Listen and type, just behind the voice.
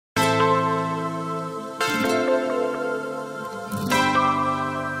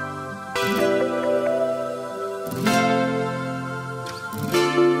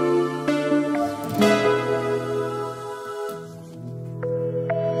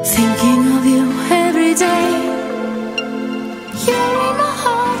Thinking of you every day. You're in my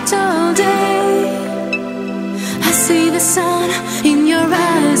heart all day. I see the sun in your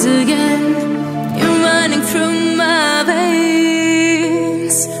eyes again. You're running through my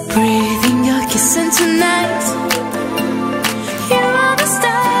veins. Breathing your kiss in tonight. You are the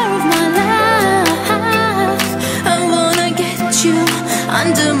star of my life. I wanna get you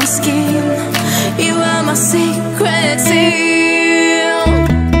under my skin. You are my secret.